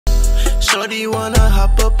Shorty wanna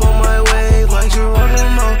hop up on my wave like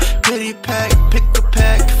Geronimo. Pity pack, pick a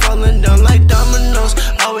pack, falling down like dominoes.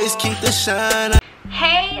 Always keep the shine.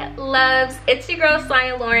 Hey loves, it's your girl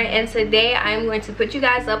Sonja Lauren, and today I'm going to put you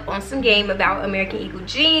guys up on some game about American Eagle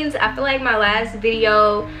jeans. I feel like my last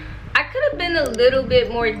video, I could have been a little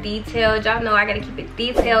bit more detailed. Y'all know I gotta keep it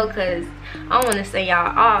detailed because I don't want to send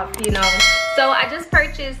y'all off, you know. So I just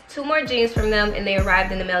purchased 2 more jeans from them and they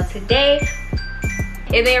arrived in the mail today.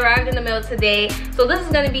 So this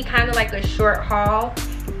is going to be kind of like a short haul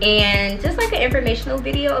and just like an informational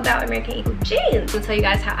video about American Eagle jeans. I'll tell you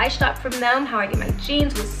guys how I shop from them, how I get my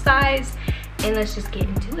jeans, what size, and let's just get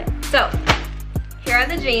into it. So here are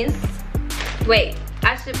the jeans. Wait,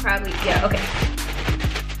 I should probably, yeah, okay.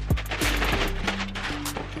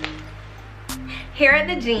 Here are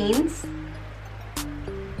the jeans.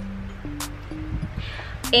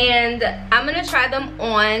 And I'm gonna try them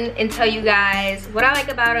on and tell you guys what I like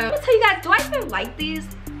about them. I'm gonna tell you guys, do I even like these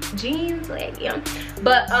jeans? Like, yeah.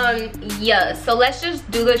 But yeah, so let's just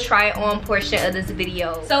do the try on portion of this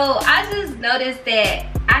video. So I just noticed that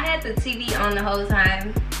I had the TV on the whole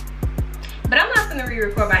time, but I'm not gonna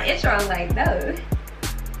re-record my intro. Like, no.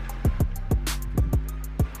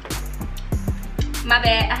 My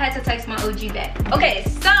bad, I had to text my OG back. Okay,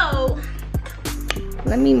 so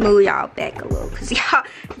let me move y'all back a little, cause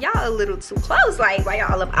y'all a little too close. Like, why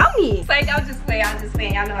y'all up on me? It's like, I'm just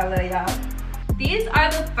playing, y'all know I love y'all. These are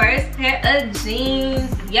the first pair of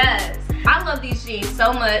jeans. Yes, I love these jeans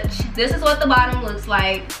so much. This is what the bottom looks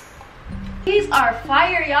like. These are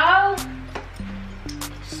fire, y'all.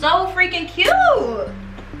 So freaking cute.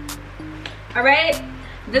 All right,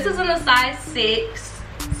 this is in a size 6.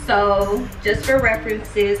 So just for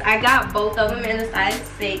references, I got both of them in a size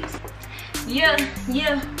 6. Yeah.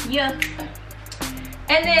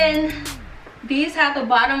 And then these have the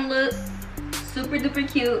bottom look super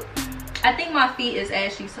duper cute. I think my feet is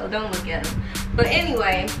ashy, so don't look at them. But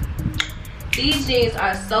anyway, these jeans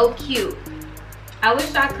are so cute. I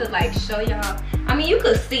wish I could like show y'all. I mean, you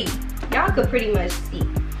could see, y'all could pretty much see,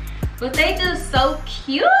 but they just so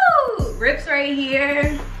cute. Rips right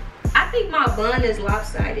here. I think my bun is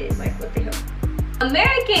lopsided. Like, what the hell?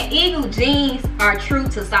 American Eagle jeans are true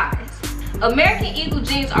to size. American Eagle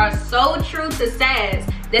jeans are so true to size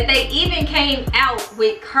that they even came out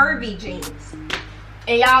with curvy jeans.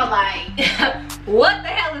 And y'all like, what the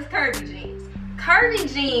hell is curvy jeans?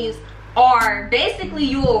 Curvy jeans are basically,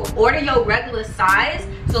 you will order your regular size.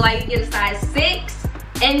 So like, you get a size 6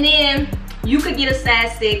 and then you could get a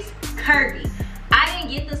size 6 curvy. I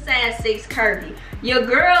didn't get the size 6 curvy. Your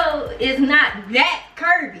girl is not that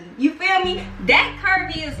curvy. You feel me? That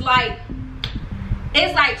curvy is like,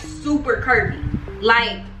 it's like super curvy.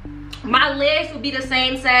 Like, my legs would be the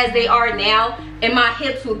same size they are now and my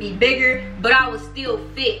hips would be bigger, but I would still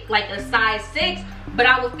fit like a size 6, but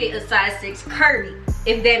I would fit a size 6 curvy,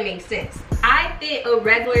 if that makes sense. I fit a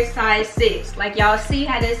regular size 6. Like, y'all see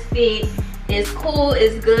how this fit. It's cool,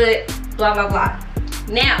 it's good, blah blah blah.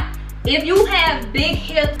 Now, if you have big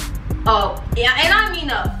hips, oh yeah, and I mean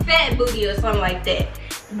a fat booty or something like that,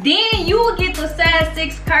 then you will get the size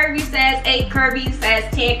 6 curvy, size 8 curvy, size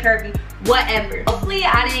 10 curvy, whatever. Hopefully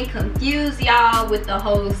I didn't confuse y'all with the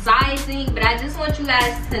whole sizing, but I just want you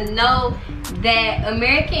guys to know that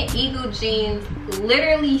American Eagle jeans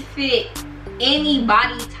literally fit any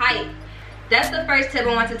body type. That's the first tip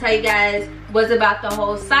I want to tell you guys, was about the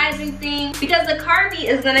whole sizing thing, because the curvy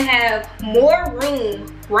is gonna have more room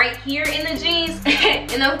right here in the jeans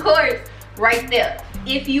and of course right there.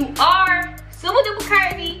 If you are super duper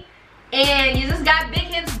curvy and you just got big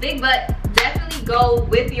hips, big butt, definitely go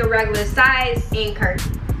with your regular size in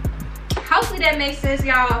curvy. Hopefully that makes sense,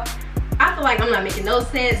 y'all. I feel like I'm not making no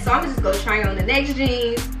sense, so I'm just gonna try on the next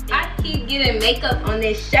jeans. I keep getting makeup on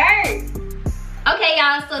this shirt. Okay,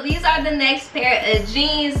 y'all, so these are the next pair of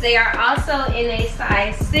jeans. They are also in a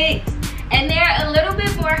size 6 and they're a little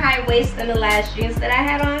bit more high waist than the last jeans that I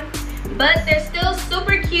had on, but they're still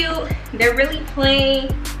super cute. They're really plain.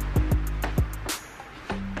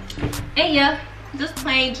 And yeah, just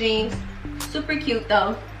plain jeans. Super cute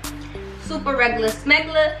though. Super regular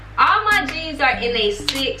smegular. All my jeans are in a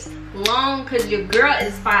 6 long because your girl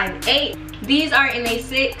is 5'8". These are in a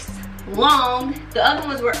 6 long. The other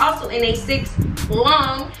ones were also in a 6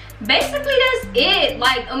 long. Basically that's it.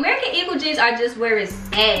 Like, American Eagle jeans are just where it's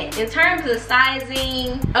at. In terms of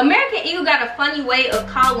sizing, American Eagle got a funny way of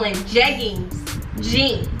calling jeggings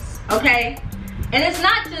jeans, okay? And it's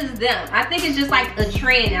not just them. I think it's just like a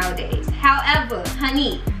trend nowadays. However,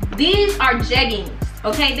 honey, these are jeggings,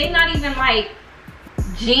 okay? They're not even like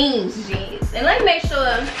jeans. And let me make sure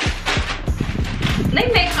I'm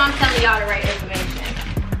telling y'all the right information.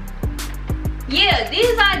 yeah,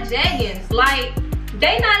 these are jeggings. Like,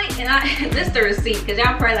 they not, and this the receipt, because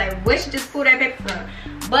y'all probably like, where she just pulled that back from?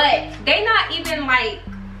 But they not even like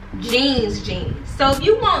jeans. So if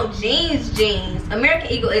you want jeans,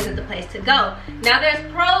 American Eagle isn't the place to go. Now there's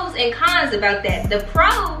pros and cons about that. The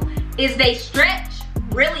pro is they stretch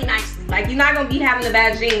really nicely. Like, you're not gonna be having to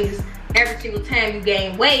buy jeans every single time you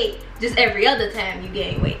gain weight, just every other time you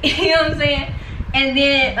gain weight. You know what I'm saying? And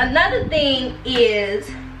then another thing is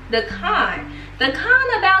the con. The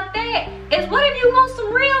con about that is, what if you want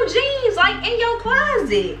some real jeans, like, in your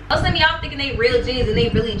closet? Most of y'all thinking they real jeans and they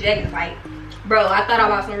really jeggings. Like, bro, I thought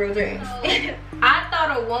about some real jeans. I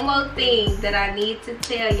thought of one more thing that I need to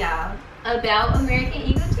tell y'all about American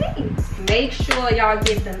Eagle jeans. Make sure y'all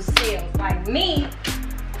get them sales. Like me,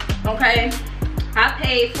 okay, I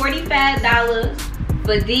paid $45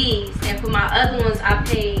 for these, and for my other ones I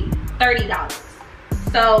paid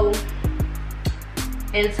 $30. So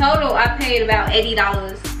in total I paid about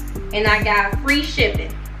 $80, and I got free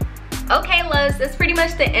shipping. Okay, loves, that's pretty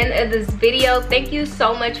much the end of this video. Thank you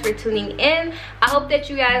so much for tuning in. I hope that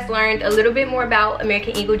you guys learned a little bit more about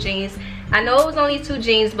American Eagle jeans. I know it was only 2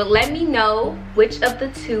 jeans, but let me know which of the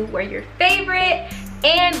 2 were your favorite.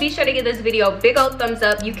 And be sure to give this video a big old thumbs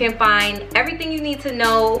up. You can find everything you need to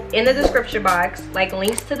know in the description box, like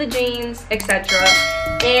links to the jeans, etc.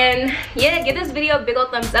 And yeah, give this video a big old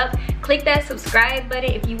thumbs up. Click that subscribe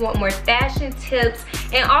button if you want more fashion tips.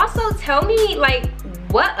 And also tell me, like,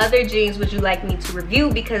 what other jeans would you like me to review?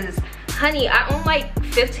 Because honey, I own like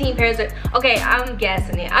 15 pairs of, okay, I'm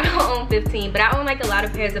guessing it, I don't own 15, but I own like a lot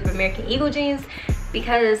of pairs of American Eagle jeans,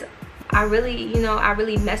 because I really, you know, I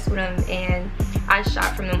really mess with them and I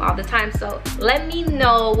shop from them all the time. So let me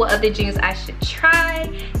know what other jeans I should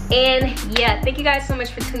try. And yeah, thank you guys so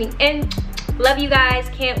much for tuning in. Love you guys.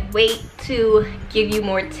 Can't wait to give you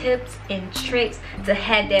more tips and tricks to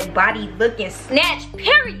have that body looking snatch,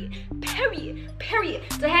 period.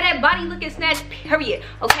 To have that body looking snatch, period.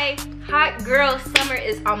 Okay, hot girl summer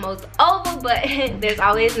is almost over, but there's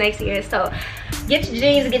always next year. So get your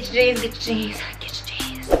jeans, get your jeans, get your jeans, get your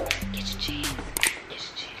jeans, get your jeans, get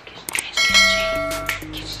your jeans,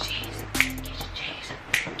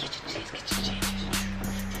 get your jeans.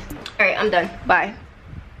 All right, I'm done. Bye.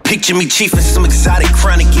 Picture me chiefin' some exotic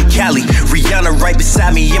chronic in Cali. Rihanna right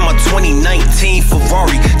beside me in my 2019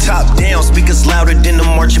 Ferrari. Top down, speakers louder than the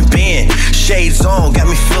marching band. Shades on, got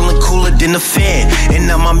me feeling cooler than a fan. And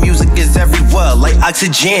now my music is everywhere like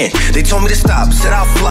oxygen. They told me to stop, said I'll fly.